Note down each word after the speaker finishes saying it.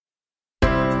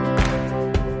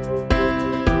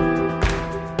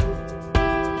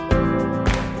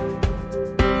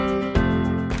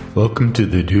Welcome to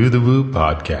the Do the Woo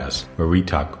podcast, where we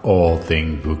talk all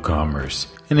things WooCommerce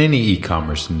and any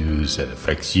e-commerce news that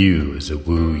affects you as a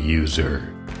Woo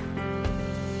user.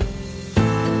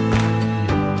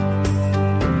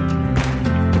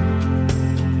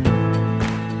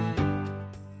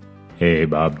 Hey,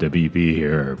 Bob WP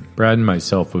here. Brad and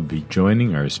myself will be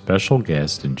joining our special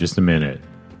guest in just a minute,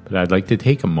 but I'd like to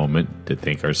take a moment to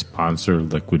thank our sponsor,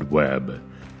 Liquid Web.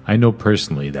 I know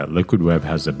personally that Liquid Web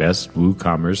has the best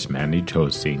WooCommerce managed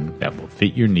hosting that will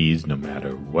fit your needs no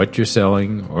matter what you're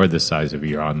selling or the size of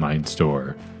your online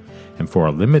store. And for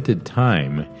a limited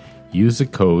time, use the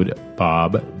code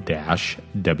BOB-WP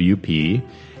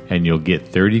and you'll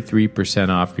get 33%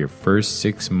 off your first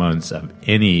 6 months of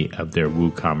any of their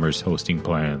WooCommerce hosting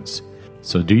plans.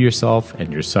 So do yourself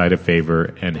and your site a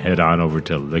favor and head on over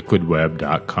to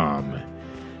liquidweb.com.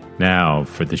 Now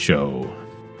for the show.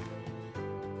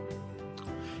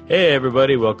 Hey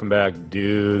everybody, welcome back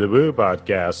to the Woo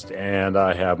podcast, and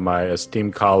I have my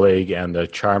esteemed colleague and the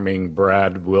charming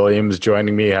Brad Williams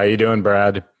joining me. How you doing,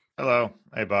 Brad? Hello.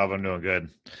 Hey Bob, I'm doing good.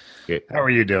 Good. How are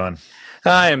you doing?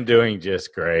 I am doing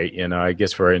just great. You know, I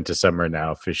guess we're into summer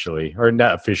now officially, or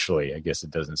not officially. I guess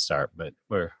it doesn't start, but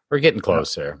we're getting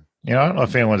closer. You know, I don't know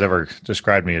if anyone's ever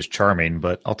described me as charming,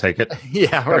 but I'll take it.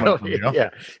 Yeah, really, yeah.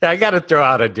 I got to throw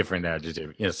out a different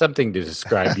adjective, something to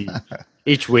describe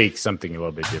each week, something a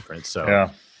little bit different. So, yeah.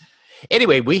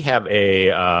 Anyway, we have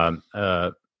a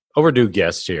overdue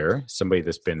guest here, somebody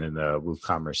that's been in the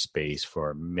WooCommerce space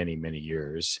for many, many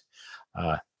years.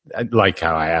 I like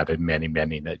how I added many,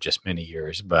 not just many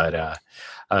years, but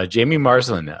Jamie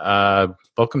Marsland.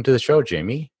 Welcome to the show,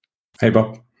 Jamie. Hey,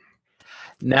 Bob.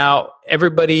 Now,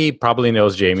 everybody probably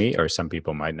knows Jamie, or some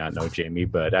people might not know Jamie,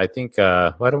 but I think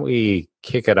why don't we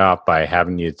kick it off by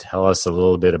having you tell us a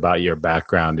little bit about your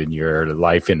background and your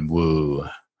life in Woo.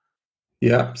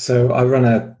 Yeah, so I run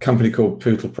a company called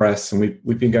Pootlepress, and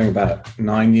we've been going about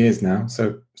 9 years now,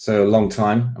 so a long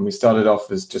time. And we started off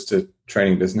as just a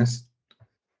training business,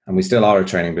 and we still are a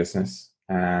training business.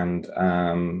 And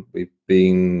we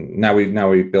build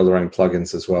our own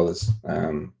plugins as well as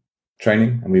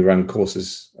training, and we run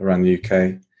courses around the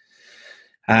UK.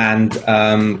 And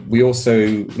we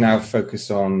also now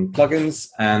focus on plugins.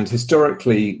 And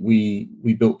historically,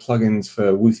 we built plugins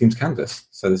for WooThemes Canvas.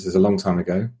 So this is a long time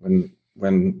ago when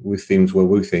WooThemes were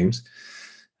WooThemes,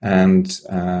 and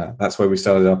that's where we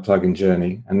started our plugin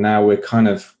journey. And now we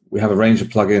have a range of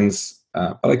plugins,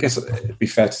 but I guess it'd be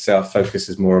fair to say our focus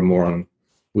is more and more on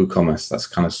WooCommerce. That's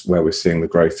kind of where we're seeing the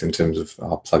growth in terms of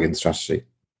our plugin strategy.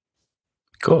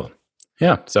 Cool.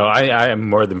 Yeah, so I am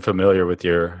more than familiar with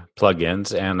your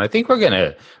plugins, and I think we're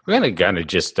gonna kind of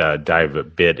just dive a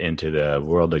bit into the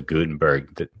world of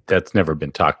Gutenberg. That's never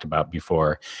been talked about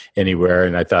before anywhere,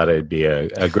 and I thought it'd be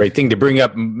a great thing to bring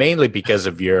up, mainly because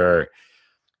of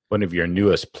one of your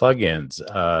newest plugins.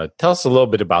 Tell us a little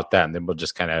bit about that, and then we'll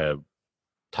just kind of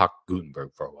talk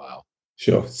Gutenberg for a while.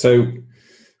 Sure. So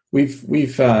we've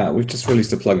just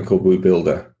released a plugin called Woo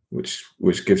Builder,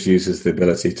 which gives users the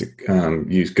ability to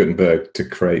use Gutenberg to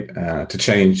create, to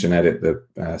change and edit the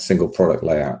single product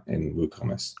layout in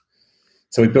WooCommerce.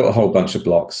 So we built a whole bunch of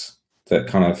blocks that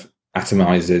kind of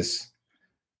atomizes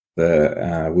the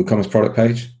WooCommerce product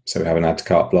page. So we have an add to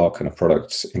cart block and a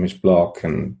product image block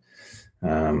and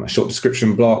a short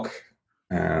description block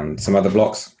and some other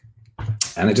blocks.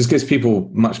 And it just gives people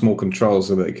much more control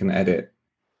so that they can edit,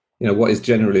 what is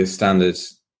generally a standard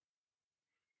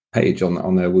page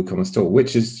on their WooCommerce store,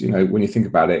 which is, when you think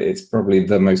about it, it's probably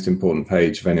the most important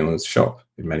page of anyone's shop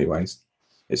in many ways.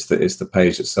 It's the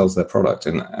page that sells their product,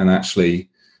 and actually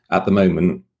at the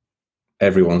moment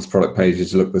everyone's product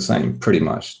pages look the same pretty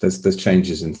much. There's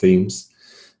changes in themes,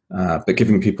 but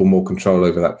giving people more control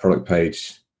over that product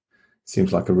page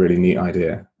seems like a really neat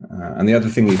idea. And the other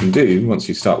thing you can do once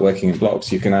you start working in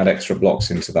blocks, you can add extra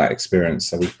blocks into that experience.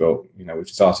 So we've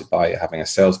started by having a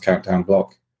sales countdown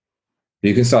block.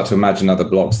 You can start to imagine other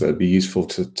blocks that would be useful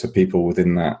to people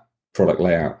within that product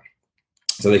layout.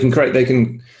 So they can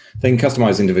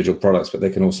customize individual products, but they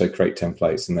can also create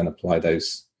templates and then apply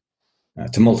those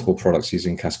to multiple products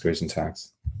using categories and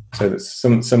tags. So that's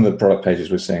some of the product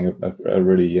pages we're seeing are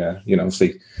really,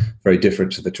 obviously very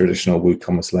different to the traditional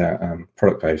WooCommerce layout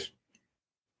product page.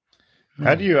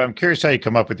 I'm curious how you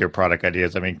come up with your product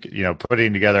ideas. I mean,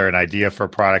 putting together an idea for a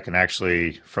product and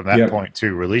actually from that point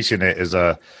to releasing it is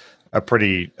a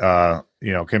pretty,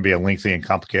 can be a lengthy and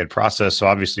complicated process. So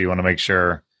obviously you want to make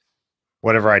sure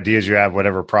whatever ideas you have,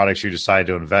 whatever products you decide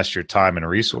to invest your time and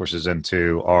resources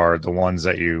into are the ones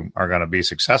that you are going to be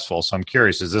successful. So I'm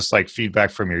curious, is this like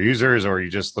feedback from your users, or are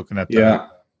you just looking at the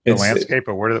landscape,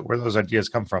 or where do those ideas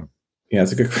come from? Yeah,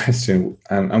 it's a good question,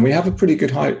 and we have a pretty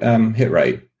good high hit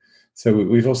rate. So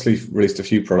we've obviously released a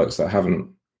few products that haven't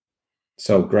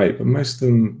sold great, but most of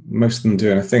them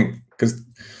do. And I think because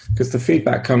the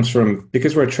feedback comes from,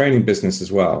 because we're a training business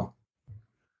as well,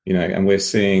 and we're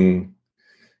seeing,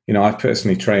 I've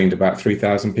personally trained about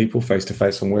 3,000 people face to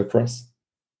face on WordPress,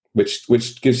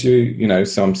 which gives you,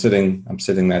 so I'm sitting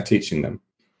there teaching them,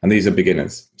 and these are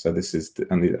beginners. So this is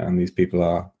and these people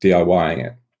are DIYing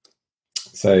it.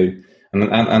 So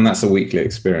and that's a weekly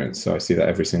experience. So I see that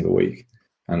every single week,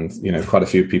 and quite a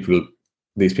few people.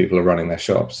 These people are running their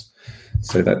shops,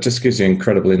 so that just gives you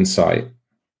incredible insight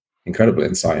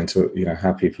into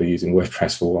how people are using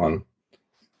WordPress for one.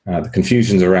 The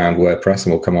confusions around WordPress,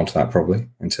 and we'll come on to that probably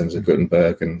in terms of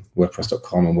Gutenberg and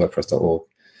WordPress.com and WordPress.org.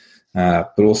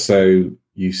 But also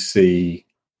you see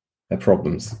their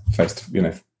problems faced,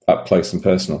 up close and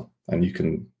personal, and you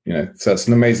can, so it's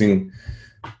an amazing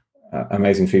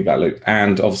feedback loop.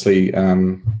 And obviously,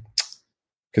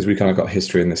 because we kind of got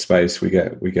history in this space, we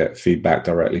get feedback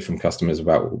directly from customers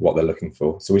about what they're looking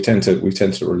for. So we tend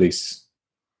to release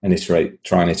and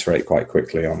try and iterate quite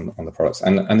quickly on the products.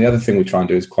 And the other thing we try and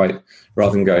do is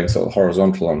rather than going sort of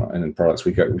horizontal in products,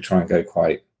 we try and go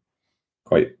quite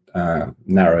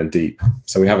narrow and deep.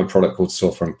 So we have a product called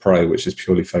Storefront Pro, which is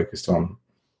purely focused on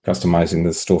customizing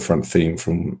the storefront theme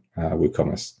from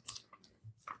WooCommerce.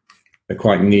 They're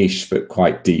quite niche, but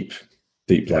quite deep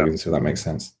plugins, if that makes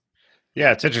sense.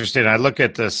 Yeah, it's interesting. I look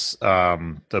at this,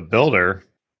 the builder,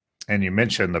 and you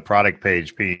mentioned the product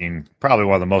page being probably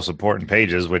one of the most important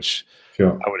pages, which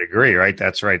sure. I would agree, right?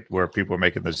 That's right where people are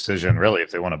making the decision, really,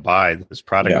 if they want to buy this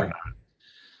product or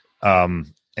not.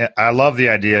 I love the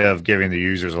idea of giving the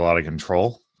users a lot of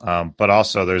control, but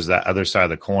also there's that other side of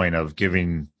the coin of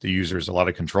giving the users a lot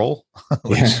of control,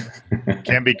 which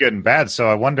can be good and bad. So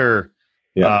I wonder,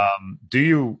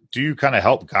 do you kind of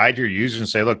help guide your users and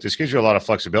say, look, this gives you a lot of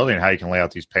flexibility in how you can lay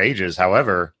out these pages.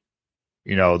 However,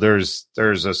 there's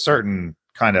a certain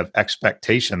kind of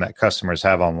expectation that customers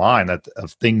have online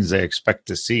of things they expect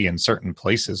to see in certain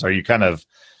places. Are you kind of,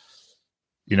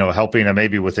 helping, and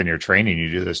maybe within your training you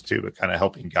do this too, but kind of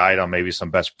helping guide on maybe some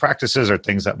best practices or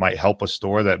things that might help a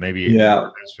store that maybe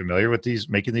is familiar with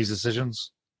making these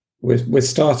decisions? We're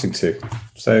starting to.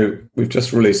 So we've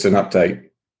just released an update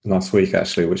last week,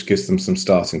 actually, which gives them some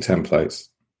starting templates.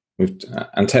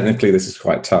 And technically this is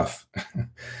quite tough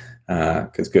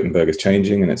because Gutenberg is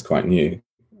changing and it's quite new.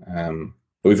 But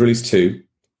we've released two,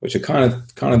 which are kind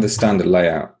of the standard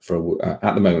layout for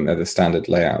at the moment. They're the standard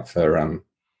layout for a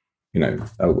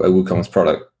WooCommerce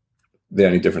product. The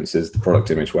only difference is the product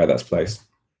image where that's placed.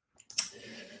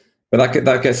 But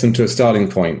that gets them to a starting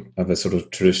point of a sort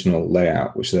of traditional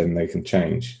layout, which then they can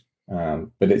change.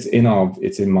 But it's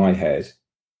in my head.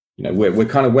 We're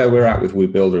kind of where we're at with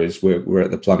WooBuilder is we're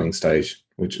at the plumbing stage,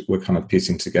 which we're kind of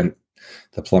piecing together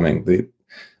the plumbing.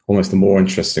 Almost the more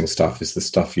interesting stuff is the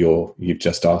stuff you've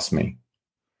just asked me.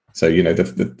 So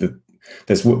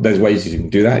there's ways you can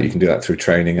do that. You can do that through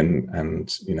training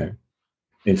and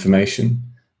information.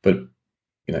 But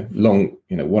one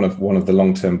of the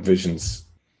long-term visions,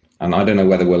 and I don't know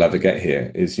whether we'll ever get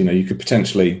here, is you could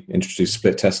potentially introduce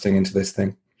split testing into this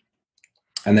thing,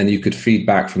 and then you could feed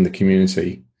back from the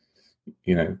community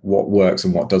what works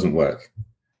and what doesn't work,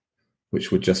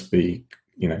 which would just be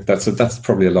that's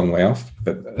probably a long way off,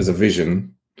 but as a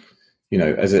vision,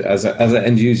 as an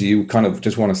end user, you kind of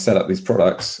just want to set up these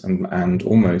products and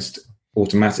almost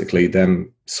automatically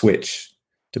then switch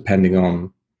depending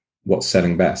on what's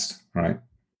selling best, right?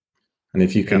 And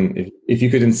if you can if you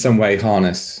could in some way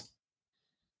harness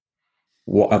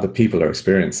what other people are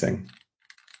experiencing,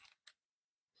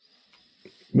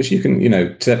 which you can,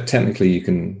 technically you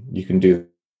can do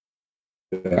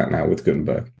that now with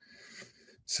Gutenberg.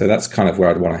 So that's kind of where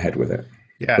I'd want to head with it.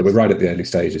 Yeah. But we're right at the early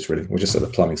stages, really. We're just at the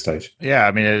plumbing stage. Yeah.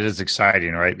 I mean, it is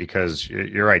exciting, right? Because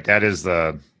you're right. That is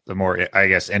the more, I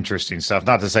guess, interesting stuff.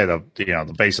 Not to say the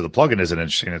base of the plugin isn't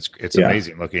interesting. It's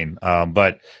amazing looking.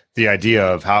 But the idea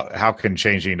of how can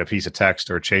changing a piece of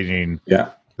text or changing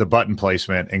the button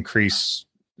placement increase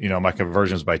my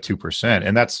conversions by 2%,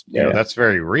 and that's that's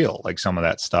very real, like some of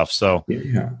that stuff. So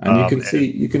and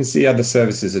you can see other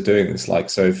services are doing this. Like,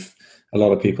 so if a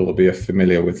lot of people will be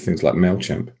familiar with things like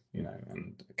MailChimp,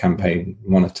 and Campaign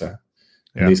Monitor,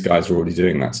 and these guys are already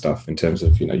doing that stuff in terms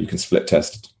of you can split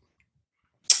test.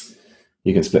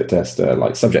 You can split test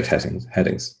like subject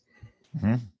headings.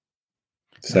 Mm-hmm.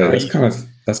 So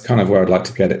that's kind of where I'd like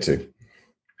to get it to.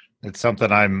 It's something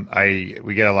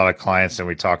we get a lot of clients and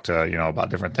we talk to, about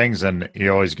different things, and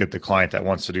you always get the client that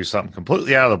wants to do something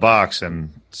completely out of the box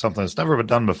and something that's never been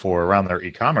done before around their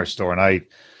e-commerce store. And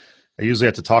I usually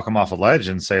have to talk them off a ledge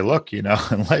and say, look,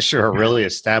 unless you're a really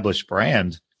established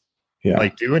brand,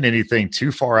 like doing anything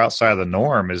too far outside of the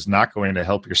norm is not going to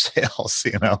help your sales.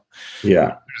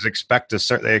 Yeah. They expect a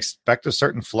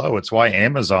certain flow. It's why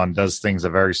Amazon does things a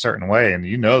very certain way, and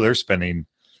they're spending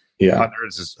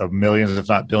hundreds of millions, if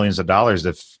not billions, of dollars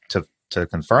to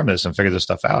confirm this and figure this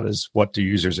stuff out. Is what do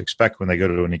users expect when they go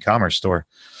to an e-commerce store?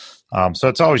 So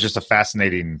it's always just a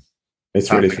fascinating. It's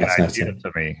really fascinating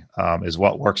to me. Is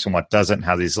what works and what doesn't.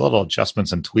 How these little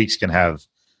adjustments and tweaks can have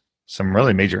some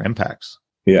really major impacts.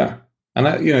 Yeah.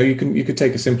 And you could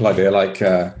take a simple idea like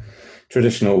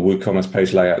traditional WooCommerce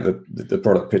page layout. The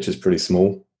product picture is pretty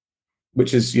small,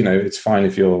 which is it's fine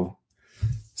if you're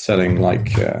selling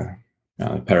like a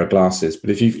pair of glasses. But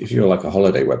if you're like a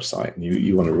holiday website and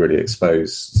you want to really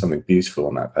expose something beautiful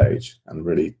on that page and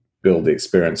really build the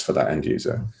experience for that end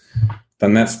user,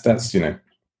 then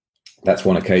that's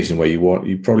one occasion where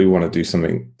you probably want to do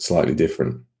something slightly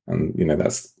different. And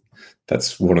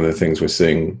that's one of the things we're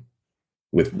seeing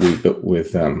with Woo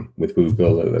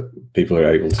Builder that people are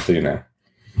able to do now.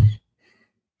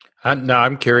 Now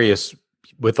I'm curious,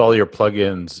 with all your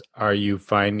plugins, are you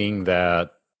finding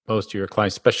that most of your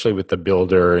clients, especially with the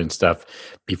builder and stuff,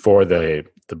 before the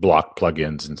block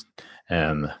plugins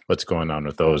and what's going on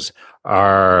with those,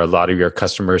 are a lot of your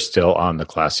customers still on the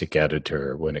classic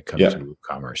editor when it comes to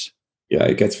WooCommerce? Yeah,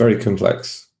 it gets very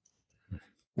complex.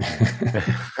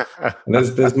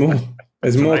 There's more.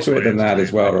 There's more to it than that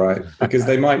as well, right? Because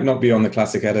they might not be on the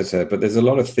classic editor, but there's a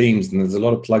lot of themes and there's a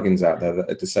lot of plugins out there that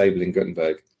are disabling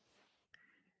Gutenberg,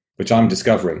 which I'm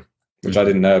discovering, which I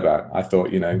didn't know about. I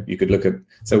thought, you could look at,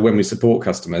 so when we support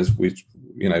customers, we,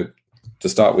 to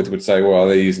start with, would say, well, are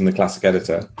they using the classic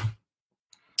editor?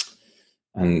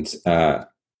 And,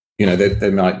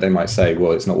 they might say,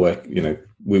 well, it's not working,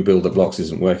 Woo Builder blocks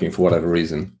isn't working for whatever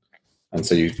reason. And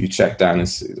so you check down, and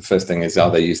the first thing is, are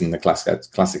they using the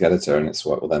classic editor? And it's,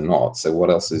 well, they're not. So what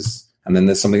else is, and then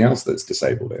there's something else that's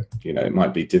disabled it. It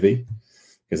might be Divi,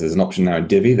 because there's an option now in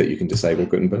Divi that you can disable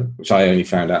Gutenberg, which I only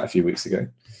found out a few weeks ago.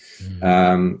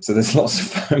 So there's lots of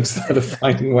folks that are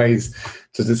finding ways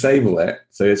to disable it.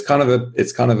 So it's kind of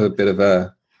a bit of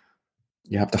a,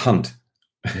 you have to hunt.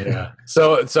 Yeah.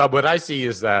 So what I see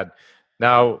is that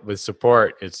now with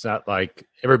support, it's not like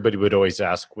everybody would always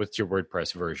ask, what's your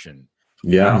WordPress version?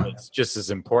 Yeah. It's just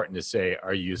as important to say,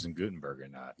 are you using Gutenberg or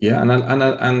not? Yeah.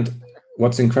 And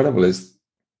what's incredible is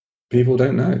people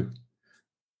don't know.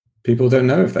 People don't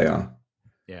know if they are.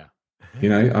 Yeah.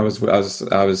 I was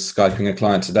Skyping a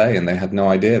client today and they had no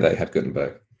idea they had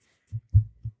Gutenberg.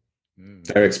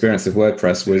 Their experience of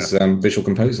WordPress was Visual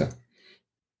Composer.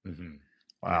 Mm-hmm.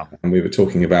 Wow. And we were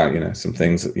talking about, some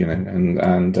things, and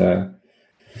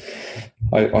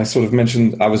I sort of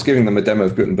mentioned, I was giving them a demo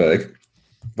of Gutenberg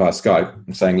via Skype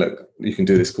and saying, look, you can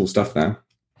do this cool stuff now.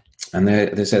 And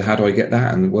they said, how do I get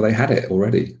that? And well, they had it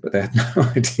already, but they had no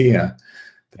idea.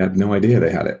 They had no idea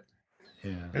they had it.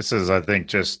 Yeah. This is, I think,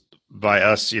 just by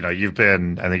us, you've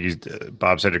been, I think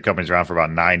Bob said your company's around for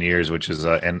about 9 years, which is,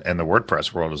 in the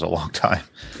WordPress world is a long time.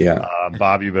 Yeah.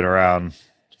 Bob, you've been around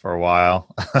for a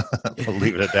while. We'll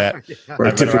leave it at that.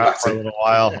 I've been around for a little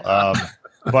while.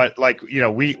 But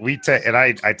we take, and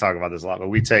I talk about this a lot, but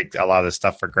we take a lot of this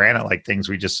stuff for granted, like things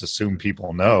we just assume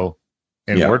people know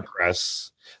in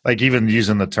WordPress, like even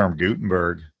using the term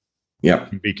Gutenberg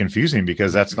can be confusing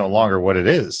because that's no longer what it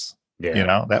is.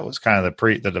 Yeah. That was kind of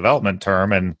the development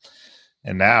term. And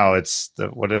now it's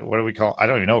what do we call? I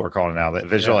don't even know what we're calling it now. The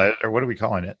visual editor. What are we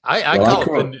calling it? I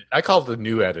call it the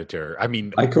new editor. I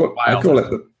mean, I call it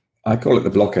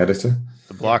the block editor.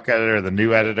 The block editor, the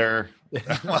new editor.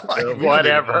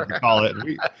 Whatever call it.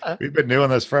 We've been doing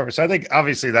this forever, so I think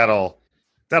obviously that'll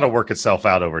work itself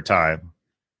out over time.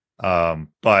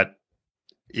 But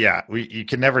yeah, you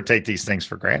can never take these things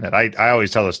for granted. I always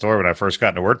tell the story when I first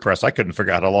got into WordPress, I couldn't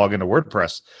figure out how to log into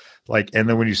WordPress. And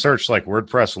then when you search like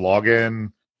WordPress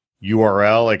login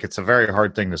URL, like it's a very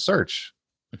hard thing to search.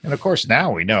 And of course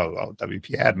now we know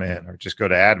WP admin or just go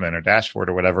to admin or dashboard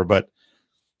or whatever. But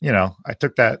I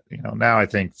took that, now I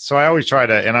think, so I always try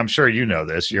to, and I'm sure you know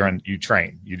this, you do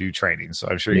training. So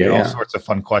I'm sure you get all sorts of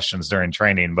fun questions during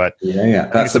training, but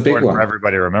that's a big one for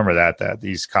everybody to remember that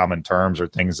these common terms are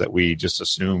things that we just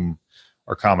assume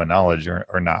are common knowledge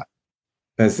or not.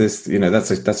 There's this,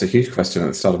 that's a huge question at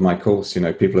the start of my course.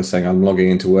 People are saying I'm logging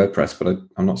into WordPress, but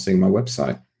I'm not seeing my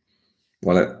website.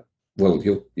 And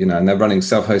they're running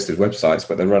self-hosted websites,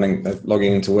 but they're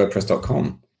logging into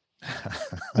WordPress.com.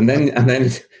 and then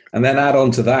add on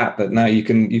to that now you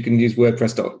can use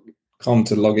WordPress.com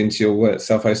to log into your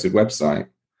self-hosted website.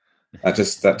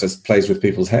 That just plays with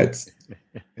people's heads.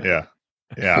 Yeah.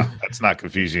 Yeah, that's not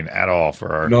confusing at all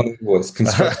for our. Not it was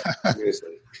constructive.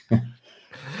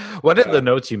 One of the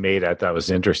notes you made I thought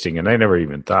was interesting, and I never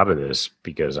even thought of this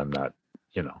because I'm not,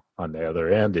 on the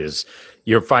other end, is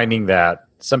you're finding that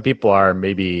some people are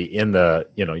maybe in the,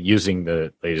 using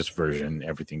the latest version,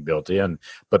 everything built in,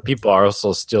 but people are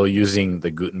also still using the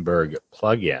Gutenberg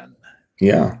plugin.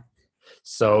 Yeah.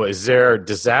 So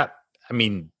does that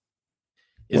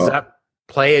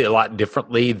play a lot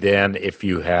differently than if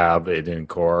you have it in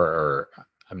core, or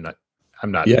I'm not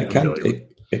Yeah,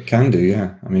 it can do.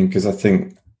 Yeah. I mean, because I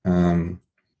think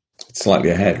it's slightly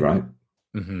ahead, right?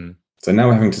 Mm-hmm. So now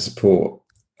we're having to support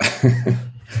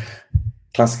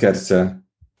Classic Editor,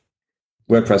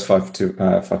 WordPress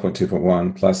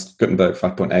 5.2.1 plus Gutenberg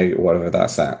 5.8 or whatever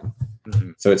that's at.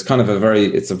 Mm-hmm. So it's kind of a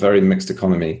very mixed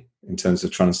economy in terms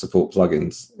of trying to support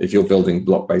plugins. If you're building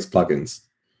block-based plugins,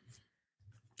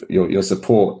 your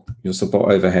support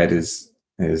overhead has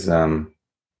a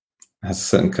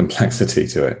certain complexity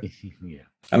to it. Yeah.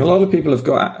 And a lot of people have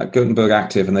got Gutenberg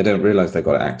active and they don't realize they've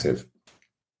got it active.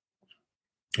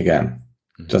 Again,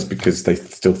 just because they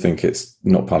still think it's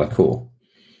not part of core.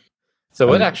 So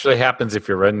what actually happens if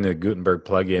you're running the Gutenberg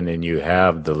plugin and you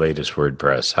have the latest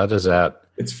WordPress? How does that?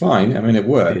 It's fine. I mean, it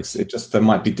works. There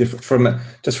might be different from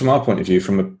our point of view,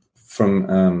 from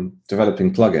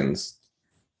developing plugins.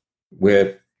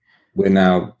 We're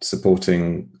now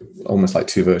supporting almost like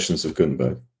two versions of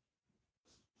Gutenberg,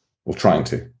 or trying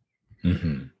to.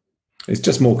 Mm-hmm. It's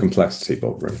just more complexity,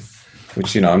 Bob, really.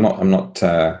 Which I'm not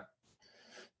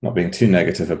being too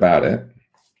negative about it,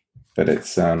 but it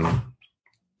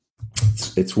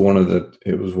was one of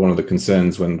the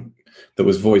concerns that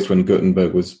was voiced when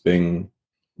Gutenberg was being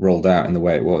rolled out in the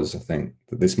way it was. I think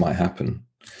that this might happen.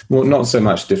 Well, not so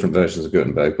much different versions of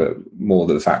Gutenberg, but more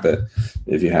the fact that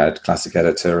if you had Classic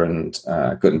Editor and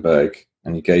Gutenberg,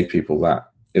 and you gave people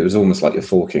that, it was almost like you're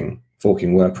forking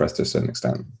WordPress to a certain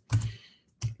extent,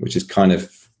 which is kind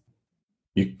of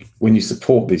when you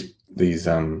support these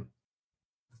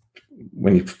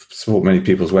when you support many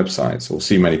people's websites or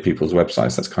see many people's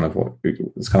websites, that's kind of what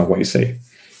you see.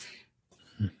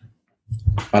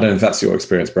 I don't know if that's your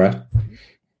experience, Brad.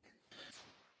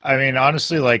 I mean,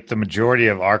 honestly, like the majority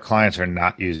of our clients are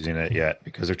not using it yet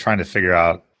because they're trying to figure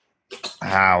out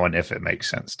how and if it makes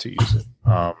sense to use it.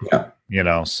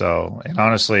 So, and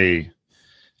honestly,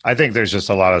 I think there's just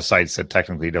a lot of sites that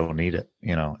technically don't need it.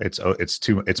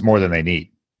 It's more than they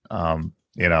need.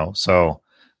 So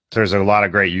there's a lot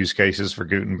of great use cases for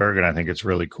Gutenberg, and I think it's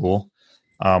really cool.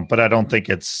 But I don't think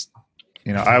it's,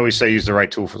 I always say use the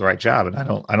right tool for the right job, and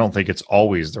I don't think it's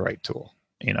always the right tool.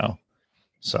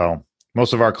 So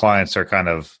most of our clients are kind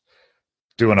of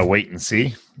doing a wait and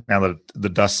see. Now that the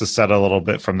dust has settled a little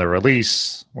bit from the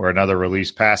release, or another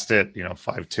release past it,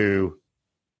 5.2.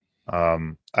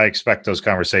 I expect those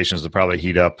conversations to probably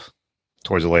heat up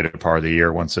towards the later part of the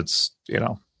year once it's,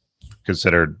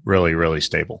 considered really, really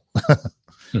stable.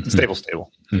 Stable.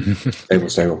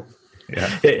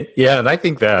 Yeah. And I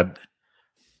think that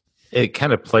it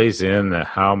kind of plays in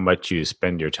how much you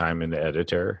spend your time in the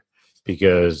editor,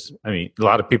 because a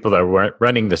lot of people that are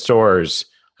running the stores,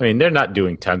 they're not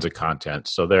doing tons of content.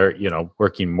 So they're,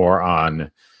 working more on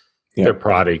their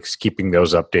products, keeping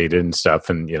those updated and stuff.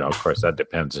 And, of course that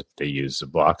depends if they use the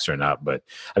blocks or not. But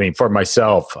for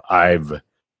myself, I've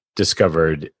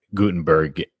discovered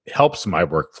Gutenberg helps my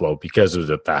workflow because of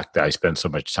the fact that I spend so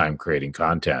much time creating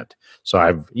content. So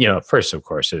I've, first, of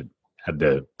course, it had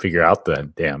to figure out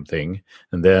the damn thing.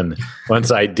 And then once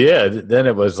I did, then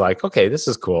it was like, okay, this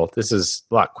is cool. This is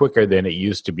a lot quicker than it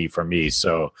used to be for me.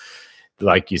 So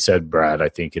like you said, Brad, I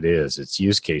think it's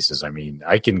use cases.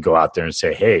 I can go out there and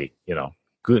say, hey,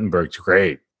 Gutenberg's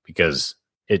great because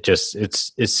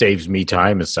it saves me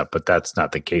time and stuff, but that's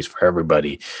not the case for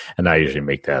everybody. And I usually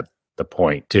make that the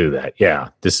point too, that,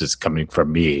 this is coming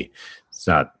from me. It's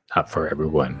not for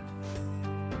everyone.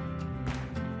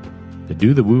 The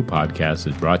Do the Woo podcast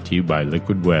is brought to you by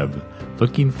Liquid Web.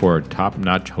 Looking for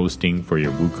top-notch hosting for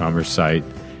your WooCommerce site?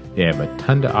 They have a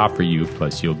ton to offer you,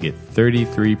 plus you'll get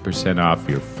 33% off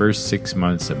your first 6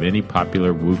 months of any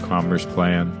popular WooCommerce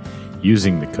plan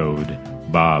using the code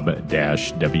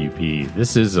BOB-WP.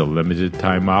 This is a limited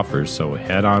time offer, so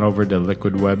head on over to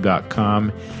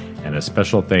liquidweb.com, and a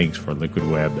special thanks for Liquid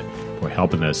Web for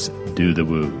helping us do the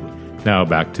woo. Now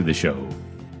back to the show.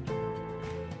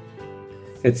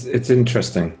 It's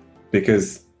interesting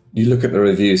because you look at the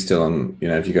reviews still on,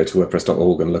 if you go to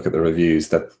WordPress.org and look at the reviews,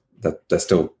 that they're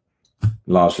still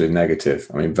largely negative.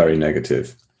 Very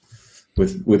negative,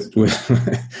 with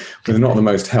not the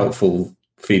most helpful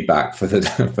feedback for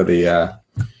the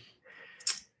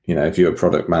if you're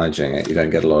product managing it, you don't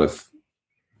get a lot of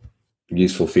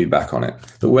useful feedback on it.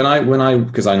 But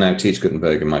because I now teach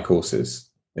Gutenberg in my courses,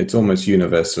 it's almost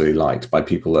universally liked by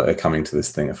people that are coming to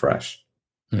this thing afresh.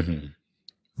 Mm-hmm.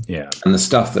 Yeah. And the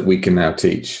stuff that we can now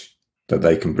teach that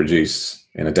they can produce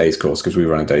in a day's course, because we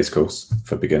run a day's course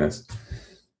for beginners,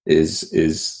 is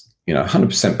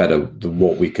 100% better than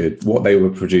what they were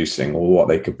producing or what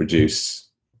they could produce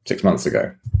 6 months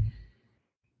ago.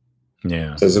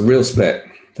 Yeah. So there's a real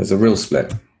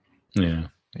split. Yeah.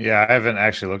 Yeah, I haven't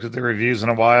actually looked at the reviews in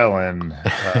a while, and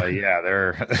yeah,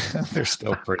 they're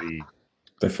still pretty.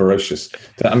 They're ferocious.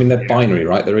 I mean, they're binary,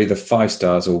 right? They're either 5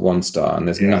 stars or 1 star, and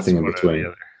there's nothing in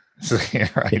between.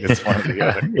 Right, it's one or the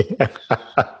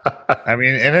other. I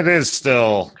mean, and it is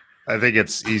still. I think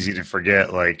it's easy to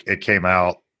forget. Like it came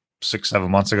out 7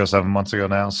 months ago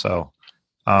now. So,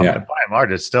 by and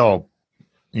large, it's still,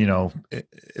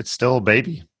 it's still a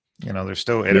baby. They're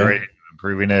still iterating,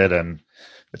 improving it, and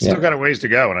it's still got a ways to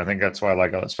go. And I think that's why,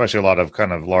 like, especially a lot of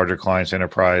kind of larger clients,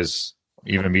 enterprise,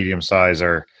 even medium size,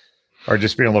 are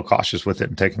just being a little cautious with it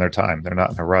and taking their time. They're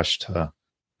not in a rush to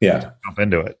jump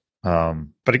into it.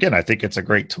 But again, I think it's a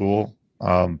great tool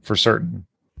for certain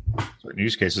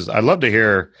use cases. I'd love to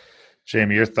hear,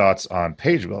 Jamie, your thoughts on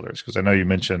page builders, because I know you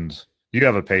mentioned you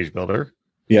have a page builder.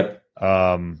 Yep.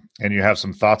 And you have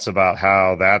some thoughts about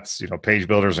how that's, page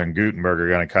builders and Gutenberg are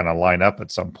going to kind of line up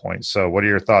at some point. So what are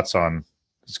your thoughts on,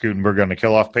 is Gutenberg going to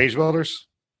kill off page builders?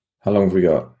 How long have we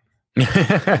got?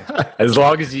 As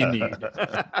long as you need.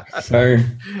 So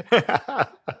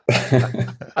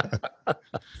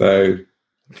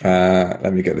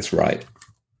let me get this right.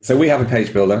 So we have a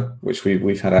page builder, which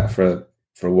we've had out for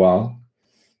a while,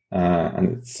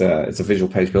 and it's a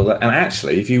visual page builder. And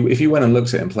actually, if you went and looked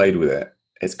at it and played with it,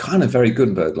 it's kind of very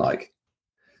Gutenberg-like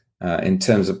in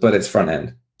terms of, but it's front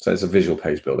end, so it's a visual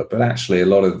page builder. But actually, a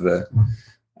lot of the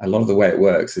way it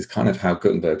works is kind of how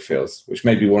Gutenberg feels, which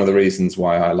may be one of the reasons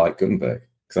why I like Gutenberg,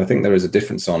 because I think there is a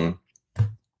difference on.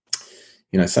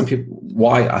 Some people.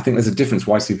 Why I think there's a difference.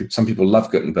 Why some people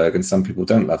love Gutenberg and some people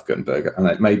don't love Gutenberg, and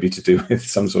it may be to do with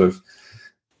some sort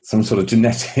of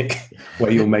genetic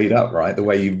way you're made up, right? The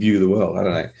way you view the world. I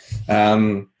don't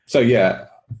know. So yeah,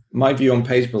 my view on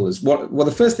page builders. Well,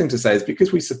 the first thing to say is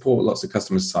because we support lots of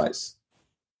customer sites,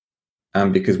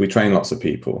 and because we train lots of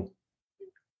people,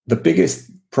 the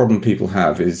biggest problem people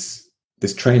have is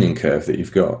this training curve that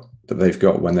they've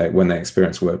got when they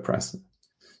experience WordPress.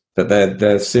 That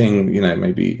they're seeing,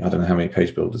 maybe, I don't know how many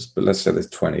page builders, but let's say there's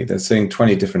 20. They're seeing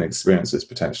 20 different experiences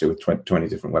potentially with 20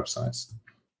 different websites.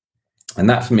 And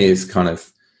that for me is kind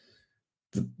of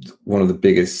one of the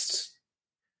biggest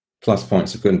plus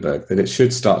points of Gutenberg, that it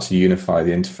should start to unify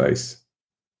the interface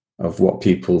of what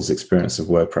people's experience of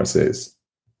WordPress is,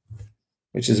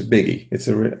 which is a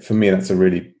biggie. For me, that's a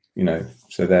really,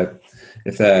 so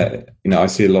I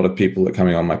see a lot of people that are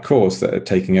coming on my course that are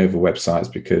taking over websites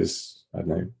because, I don't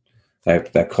know,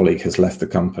 their colleague has left the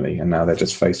company and now they're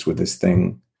just faced with this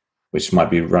thing, which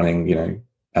might be running,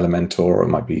 Elementor, or it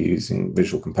might be using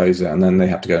Visual Composer, and then they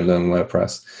have to go and learn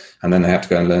WordPress, and then they have to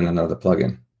go and learn another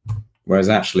plugin. Whereas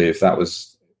actually, if that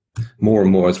was more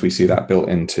and more as we see that built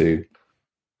into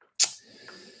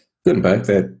Gutenberg,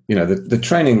 the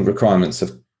training requirements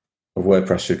of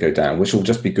WordPress should go down, which will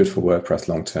just be good for WordPress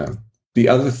long term. The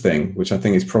other thing, which I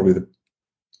think is probably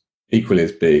equally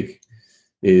as big,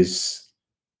 is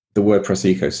the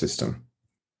WordPress ecosystem,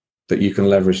 that you can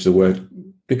leverage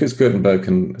because Gutenberg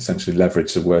can essentially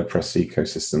leverage the WordPress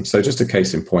ecosystem. So just a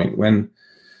case in point, when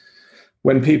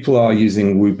people are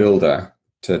using WooBuilder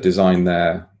to design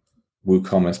their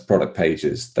WooCommerce product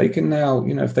pages, they can now,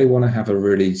 if they want to have a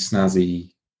really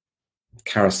snazzy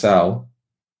carousel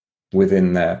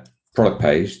within their product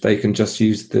page, they can just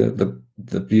use the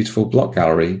beautiful block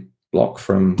gallery block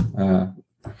from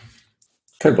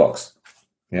CodeBlocks.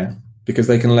 Yeah. Because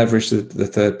they can leverage the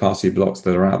third-party blocks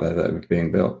that are out there that are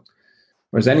being built.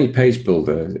 Whereas any page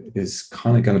builder is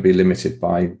kind of going to be limited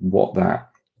by what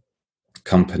that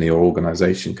company or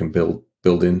organization can build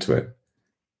into it,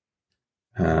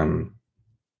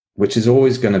 which is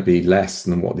always going to be less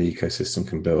than what the ecosystem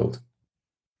can build.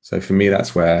 So for me,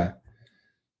 that's where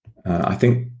I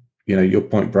think, your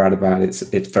point, Brad, about it's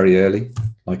very early.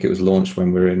 Like it was launched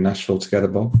when we were in Nashville together,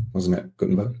 Bob, wasn't it,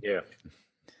 Gutenberg? Yeah.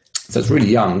 So it's really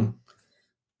young.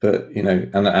 But,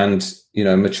 and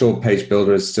a mature page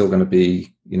builder is still going to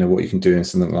be, what you can do in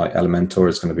something like Elementor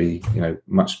is going to be,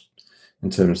 much in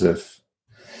terms of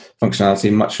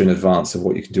functionality, much in advance of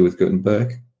what you can do with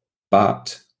Gutenberg.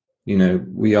 But,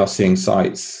 we are seeing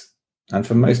sites, and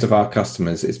for most of our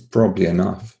customers, it's probably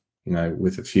enough,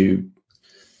 with a few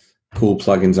cool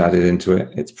plugins added into it.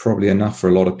 It's probably enough for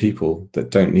a lot of people that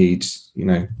don't need,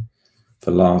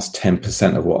 the last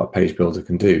 10% of what a page builder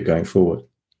can do going forward.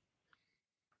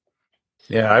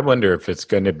 Yeah, I wonder if it's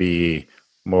going to be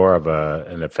more of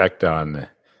an effect on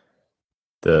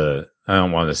I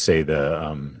don't want to say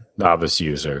the novice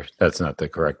user. That's not the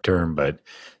correct term, but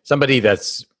somebody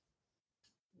that's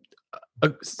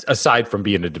aside from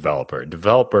being a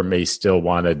developer may still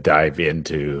want to dive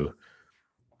into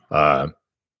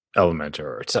Elementor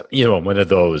or something, one of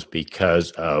those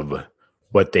because of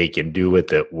what they can do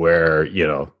with it. Where,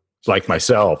 like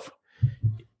myself,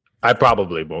 I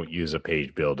probably won't use a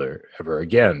page builder ever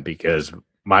again because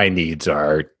my needs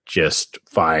are just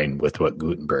fine with what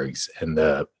Gutenberg's and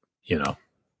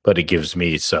what it gives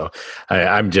me. So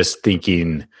I'm just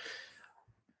thinking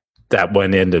that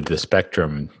one end of the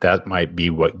spectrum, that might be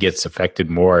what gets affected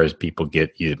more as people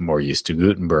get more used to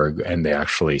Gutenberg and they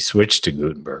actually switch to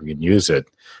Gutenberg and use it,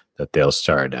 that they'll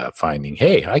start finding,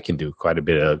 hey, I can do quite a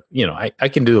bit of, I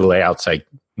can do the layouts I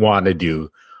want to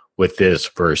do with this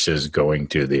versus going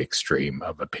to the extreme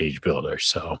of a page builder.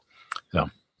 So, I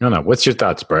don't know. What's your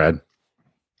thoughts, Brad?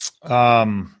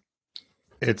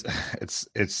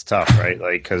 It's tough, right?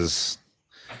 Like, because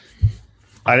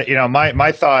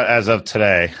my thought as of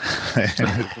today,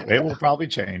 it will probably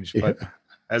change, but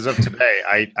as of today,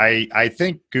 I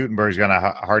think Gutenberg's going to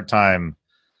have a hard time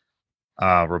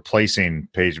replacing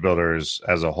page builders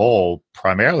as a whole,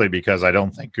 primarily because I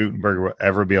don't think Gutenberg will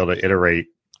ever be able to iterate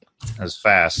as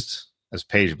fast as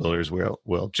page builders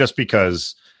will, just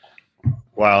because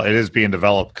while it is being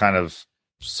developed kind of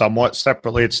somewhat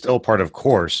separately, it's still part of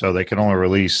Core, so they can only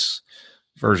release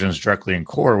versions directly in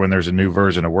Core when there's a new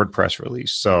version of WordPress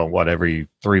release. So every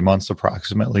 3 months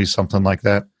approximately, something like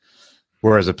that.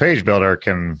 Whereas a page builder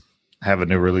can have a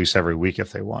new release every week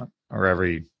if they want, or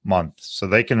every month. So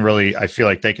they can really, I feel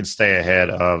like they can stay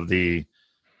ahead of the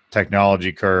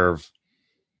technology curve,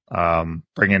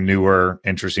 bring in newer,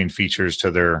 interesting features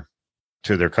to their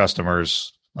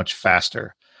customers much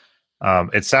faster.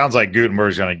 It sounds like Gutenberg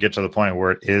is going to get to the point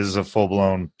where it is a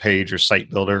full-blown page or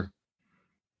site builder.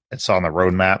 It's on the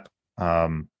roadmap.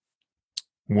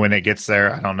 When it gets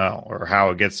there, I don't know, or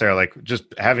how it gets there. Like, just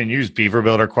having used Beaver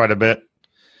Builder quite a bit,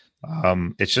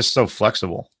 it's just so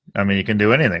flexible. I mean, you can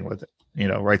do anything with it,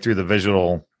 right through the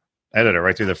visual editor,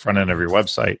 right through the front end of your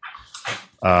website.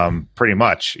 Pretty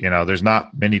much, there's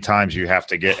not many times you have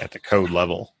to get at the code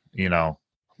level. A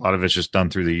lot of it's just done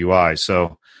through the UI.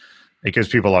 So it gives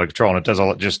people a lot of control, and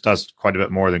it just does quite a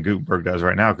bit more than Gutenberg does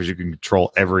right now, because you can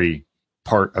control every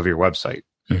part of your website,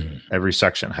 every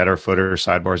section, header, footer,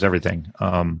 sidebars, everything.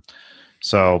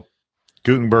 So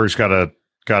Gutenberg's got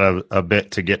a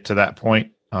bit to get to that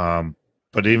point.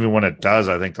 But even when it does,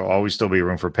 I think there'll always still be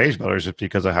room for page builders just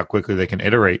because of how quickly they can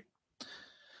iterate.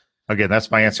 Again,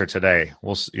 that's my answer today.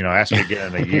 We'll, ask me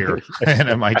again in a year and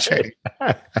it might change.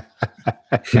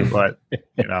 But,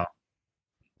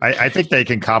 I think they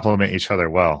can complement each other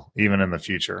well, even in the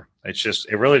future.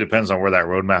 It really depends on where that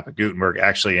roadmap at Gutenberg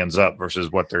actually ends up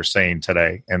versus what they're saying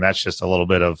today. And that's just a little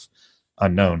bit of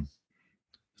unknown.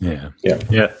 Yeah.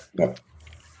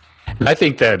 I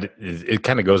think that it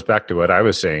kind of goes back to what I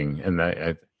was saying. And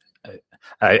I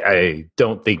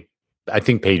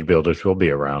think page builders will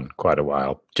be around quite a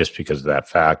while just because of that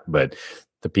fact. But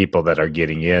the people that are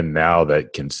getting in now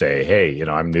that can say, hey,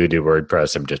 I'm new to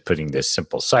WordPress. I'm just putting this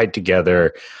simple site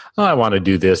together. Oh, I want to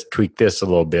do this, tweak this a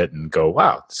little bit and go,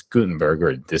 wow, this Gutenberg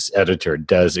or this editor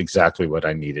does exactly what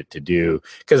I need it to do.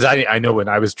 Because I know when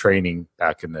I was training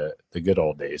back in the good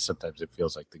old days, sometimes it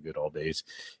feels like the good old days,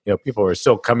 people were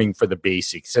still coming for the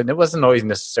basics. And it wasn't always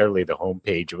necessarily the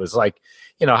homepage. It was like,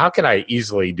 how can I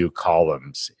easily do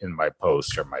columns in my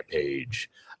post or my page?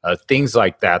 Things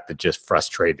like that just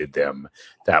frustrated them.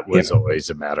 That was always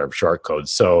a matter of short code.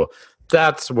 So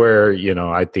that's where,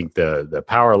 I think the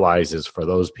power lies is for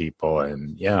those people.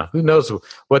 And who knows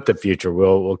what the future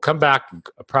will. We'll come back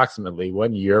approximately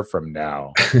 1 year from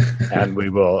now and we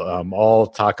will all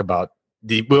talk about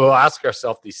we'll ask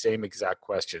ourselves the same exact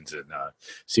questions and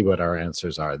see what our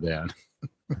answers are then.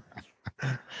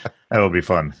 That will be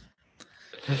fun.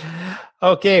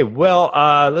 Okay, well,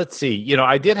 let's see.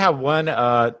 I did have one.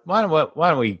 Why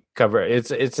don't we cover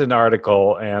it? It's an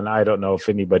article, and I don't know if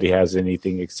anybody has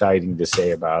anything exciting to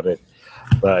say about it.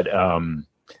 But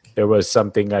there was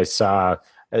something I saw.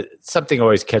 Something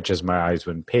always catches my eyes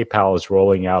when PayPal is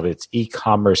rolling out its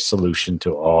e-commerce solution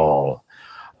to all.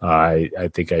 I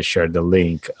think I shared the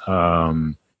link.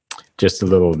 Just a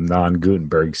little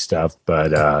non-Gutenberg stuff,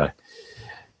 but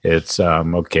it's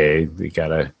okay. We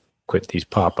gotta quit these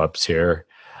pop-ups here.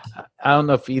 I don't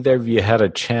know if either of you had a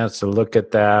chance to look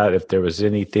at that, if there was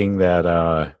anything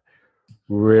that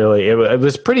really, it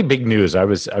was pretty big news. I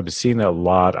was seeing a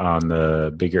lot on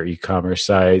the bigger e-commerce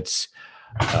sites.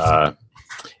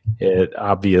 It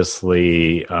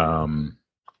obviously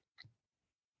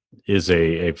is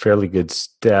a fairly good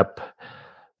step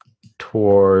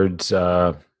towards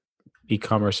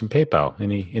e-commerce and PayPal.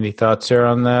 Any thoughts there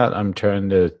on that? I'm trying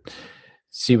to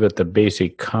see what the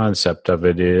basic concept of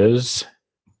it is.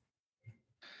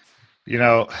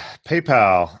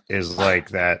 PayPal is like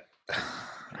that.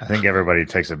 I think everybody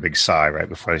takes a big sigh right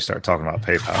before they start talking about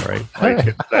PayPal, right?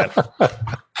 Like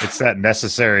it's that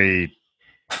necessary.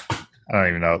 I don't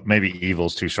even know. Maybe evil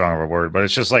is too strong of a word, but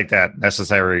it's just like that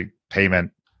necessary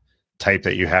payment type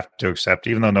that you have to accept,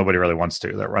 even though nobody really wants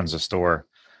to. That runs a store.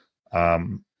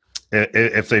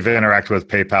 If they've interacted with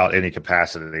PayPal at any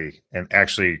capacity and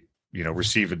actually,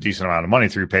 receive a decent amount of money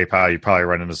through PayPal, you probably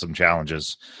run into some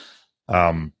challenges.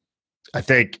 I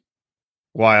think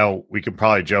while we could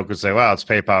probably joke and say, "Well, it's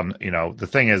PayPal," the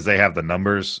thing is they have the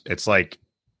numbers. It's like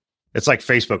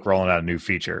Facebook rolling out a new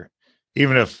feature.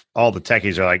 Even if all the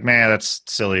techies are like, "Man, that's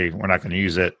silly. We're not going to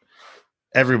use it."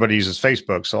 Everybody uses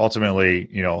Facebook, so ultimately,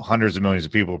 hundreds of millions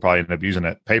of people will probably end up using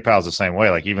it. PayPal's the same way.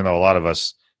 Like, even though a lot of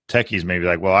us techies may be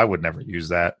like, "Well, I would never use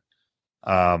that."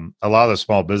 A lot of the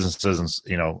small businesses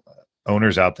and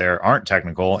owners out there aren't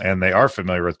technical, and they are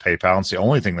familiar with PayPal. And it's the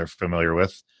only thing they're familiar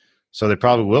with. So they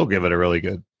probably will give it a really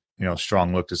good,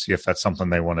 strong look to see if that's something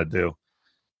they want to do.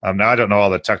 Now, I don't know all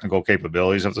the technical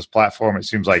capabilities of this platform. It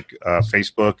seems like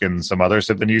Facebook and some others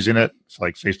have been using it,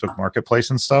 like Facebook Marketplace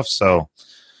and stuff. So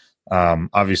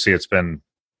obviously it's been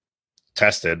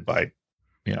tested by,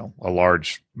 a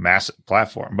large, massive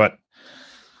platform. But,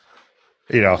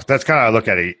 that's kind of how I look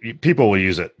at it. People will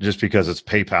use it just because it's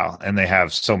PayPal and they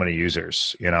have so many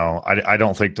users. I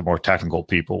don't think the more technical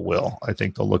people will. I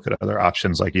think they'll look at other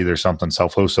options, like either something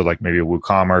self-hosted, like maybe a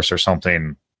WooCommerce, or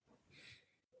something,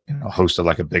 hosted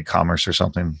like a BigCommerce or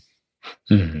something.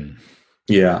 Mm-hmm.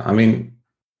 Yeah, I mean,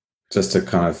 just to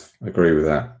kind of agree with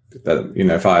that,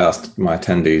 if I asked my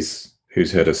attendees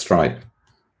who's heard of Stripe,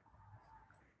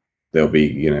 there'll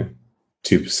be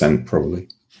 2% probably.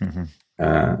 Mm-hmm.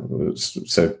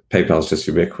 So PayPal's just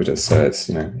ubiquitous, so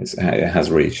it has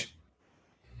reach.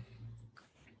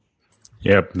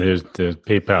 Yep, there's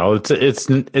PayPal.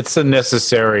 It's a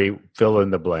necessary fill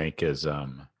in the blank, as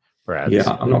Brad.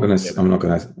 Yeah, I'm not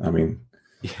gonna. I mean,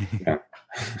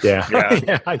 yeah.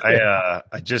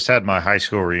 I just had my high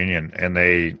school reunion, and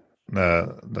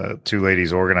the two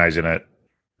ladies organizing it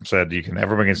said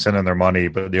everyone can send in their money,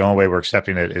 but the only way we're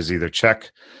accepting it is either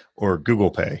check or Google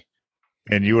Pay.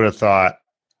 And you would have thought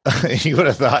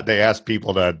they asked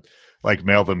people to like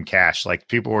mail them cash. Like,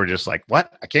 people were just like,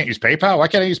 "What? I can't use PayPal? Why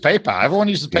can't I use PayPal? Everyone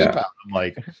uses PayPal."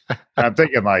 Yeah. I'm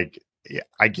thinking like, yeah,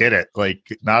 I get it.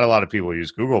 Like, not a lot of people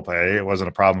use Google Pay. It wasn't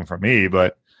a problem for me,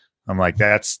 but I'm like,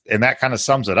 that kind of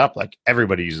sums it up. Like,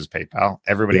 everybody uses PayPal.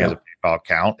 Everybody has a PayPal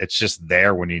account. It's just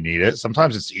there when you need it.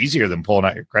 Sometimes it's easier than pulling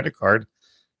out your credit card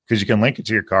because you can link it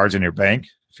to your cards in your bank.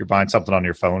 If you're buying something on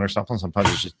your phone or something, sometimes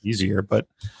it's just easier. But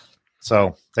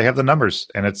so they have the numbers,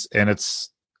 and it's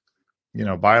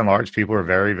by and large, people are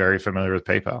very, very familiar with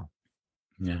PayPal.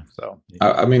 Yeah. So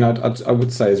I mean, I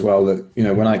would say as well that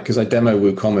because I demo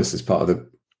WooCommerce as part of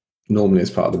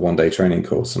the 1 day training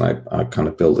course, and I kind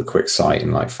of build a quick site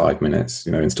in like 5 minutes.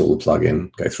 Install the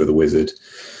plugin, go through the wizard,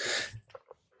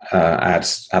 add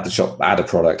a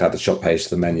product, add the shop page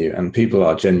to the menu, and people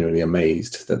are genuinely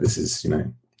amazed that this is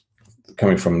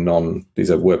coming from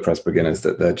these are WordPress beginners,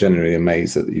 that they're genuinely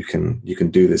amazed that you can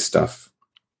do this stuff.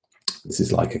 This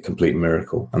is like a complete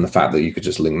miracle. And the fact that you could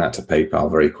just link that to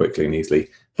PayPal very quickly and easily,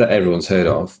 that everyone's heard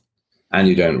of, and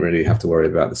you don't really have to worry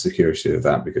about the security of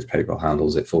that because PayPal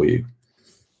handles it for you.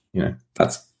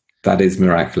 That is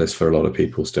miraculous for a lot of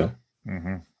people still.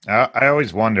 Mm-hmm. I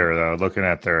always wonder, though, looking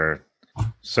at their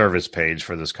service page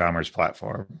for this commerce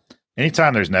platform,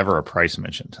 anytime there's never a price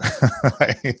mentioned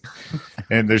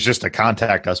and there's just a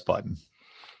contact us button,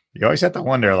 you always have to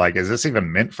wonder, like, is this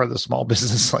even meant for the small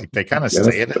business? Like, they kind of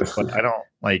say it, but I don't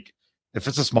like, if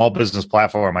it's a small business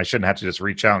platform, I shouldn't have to just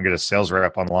reach out and get a sales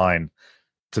rep online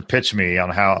to pitch me on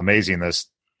how amazing this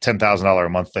 $10,000 a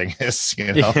month thing is, So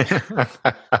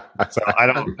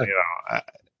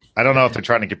I don't know if they're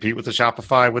trying to compete with the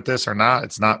Shopify with this or not.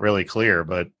 It's not really clear,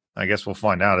 but I guess we'll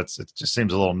find out. It just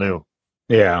seems a little new.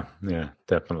 Yeah,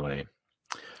 definitely.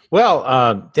 Well,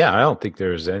 I don't think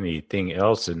there's anything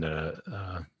else in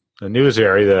the news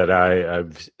area that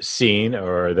I've seen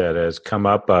or that has come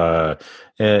up.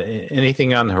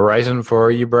 Anything on the horizon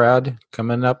for you, Brad,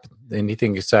 coming up?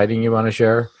 Anything exciting you want to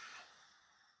share?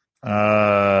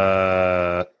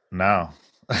 No. No.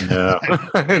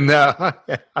 No.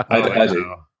 I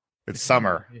do. It's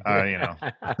summer. Yeah.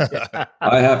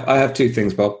 I have two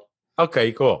things, Bob.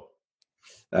 Okay, cool.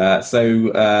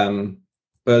 So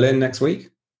Berlin next week.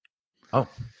 Oh,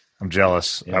 I'm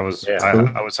jealous. Yeah. I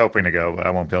was hoping to go, but I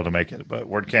won't be able to make it. But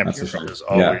WordCamp That's a shame. is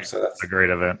always a great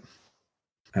event.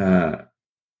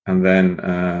 And then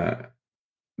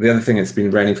the other thing, it's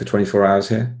been raining for 24 hours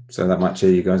here, so that might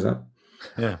cheer you guys up.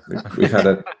 Yeah, we've had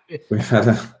a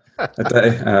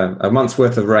day, a month's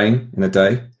worth of rain in a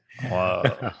day. Wow!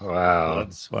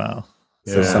 Wow!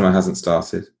 So summer hasn't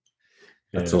started.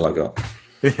 That's all I got.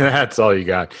 That's all you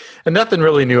got, and nothing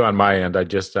really new on my end. I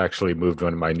just actually moved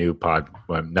one of my other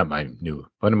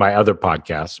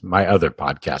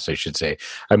podcasts, I should say.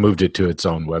 I moved it to its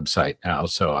own website now,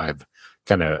 so I've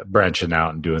kind of branching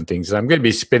out and doing things. I'm going to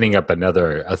be spinning up a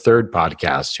third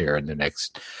podcast here in the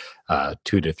next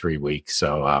 2 to 3 weeks.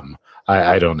 So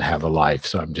I don't have a life,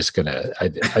 so I'm just gonna. I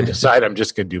decide I'm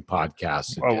just gonna do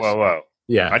podcasts. Whoa!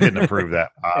 Yeah, I didn't approve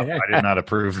that. I did not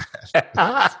approve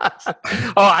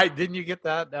that. Didn't you get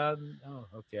that done? Oh,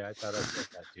 okay. I thought I sent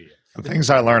that to you. The things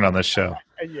I learned on this show.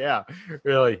 Yeah,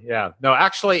 really. Yeah. No,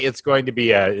 actually, it's going to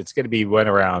be one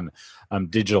around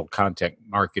digital content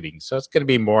marketing. So it's going to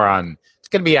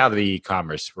be out of the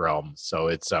e-commerce realm. So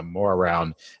it's more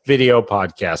around video,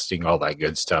 podcasting, all that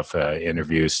good stuff,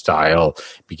 interview style,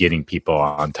 getting people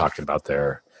on talking about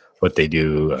what they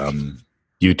do,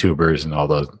 YouTubers and all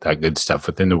that good stuff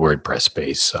within the WordPress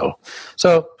space. So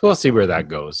we'll see where that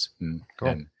goes and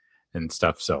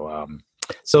stuff. So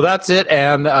that's it.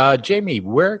 And Jamie,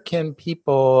 where can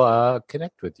people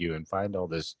connect with you and find all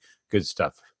this good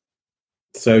stuff?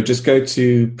 So just go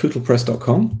to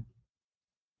pootlepress.com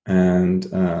and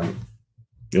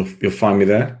you'll find me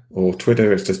there. Or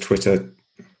Twitter, it's just Twitter.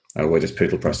 Oh, we're just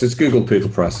Pootlepress. Just Google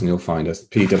Pootlepress and you'll find us.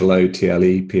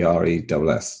 POOTLEPRESS.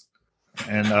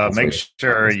 And make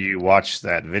sure you watch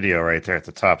that video right there at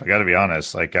the top. I got to be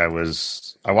honest. Like I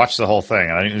watched the whole thing,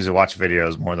 and I didn't usually watch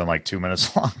videos more than like 2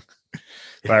 minutes long.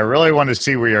 But I really wanted to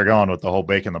see where you're going with the whole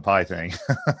bake in the pie thing.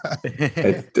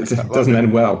 It doesn't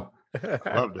end well. I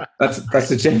loved it.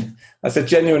 That's a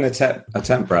genuine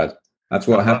attempt, Brad. That's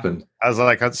what happened. I was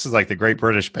like, this is like the Great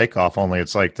British Bake Off, only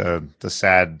it's like the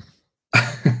sad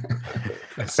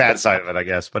side of it, I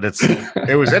guess. But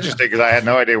it was interesting because I had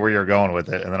no idea where you were going with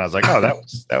it, and then I was like, oh,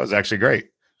 that was actually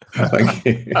great. Thank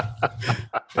you.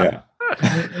 Yeah.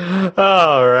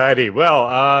 All righty.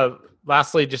 Well,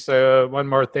 lastly, just one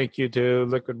more thank you to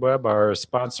Liquid Web, our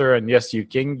sponsor. And yes, you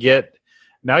can get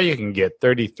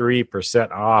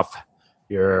 33% off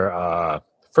your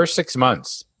first 6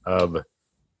 months of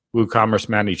WooCommerce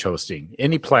Managed Hosting.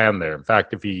 Any plan there. In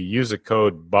fact, if you use a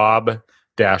code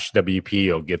BOB-WP,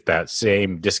 you'll get that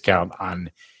same discount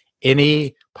on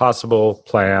any possible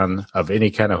plan of any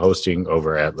kind of hosting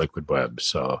over at Liquid Web.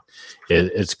 So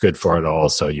it's good for it all.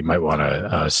 So you might want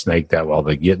to snag that while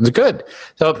the getting's good.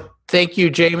 So thank you,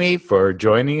 Jamie, for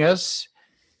joining us.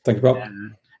 Thank you, Bob.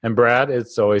 And Brad,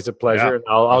 it's always a pleasure. Yeah, and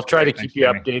I'll try to keep you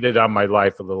Jamie. updated on my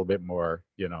life a little bit more,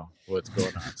 what's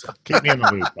going on. So. Keep me in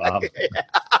the loop, Bob.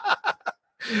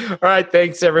 All right.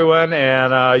 Thanks, everyone.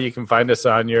 And you can find us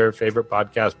on your favorite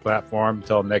podcast platform.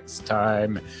 Until next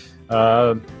time,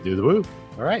 do the woo.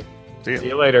 All right. See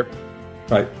you later.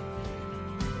 Bye.